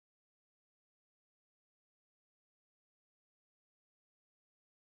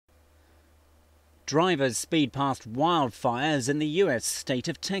drivers speed past wildfires in the US state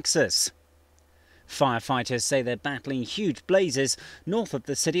of Texas. Firefighters say they're battling huge blazes north of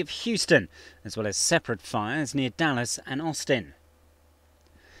the city of Houston, as well as separate fires near Dallas and Austin.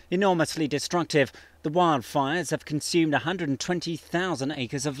 Enormously destructive, the wildfires have consumed 120,000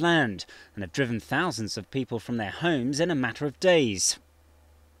 acres of land and have driven thousands of people from their homes in a matter of days.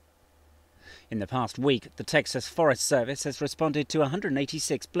 In the past week, the Texas Forest Service has responded to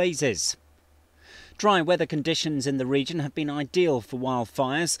 186 blazes. Dry weather conditions in the region have been ideal for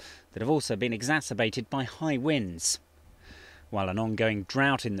wildfires that have also been exacerbated by high winds. While an ongoing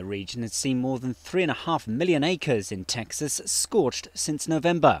drought in the region has seen more than 3.5 million acres in Texas scorched since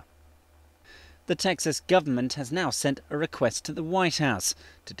November. The Texas government has now sent a request to the White House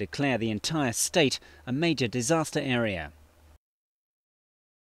to declare the entire state a major disaster area.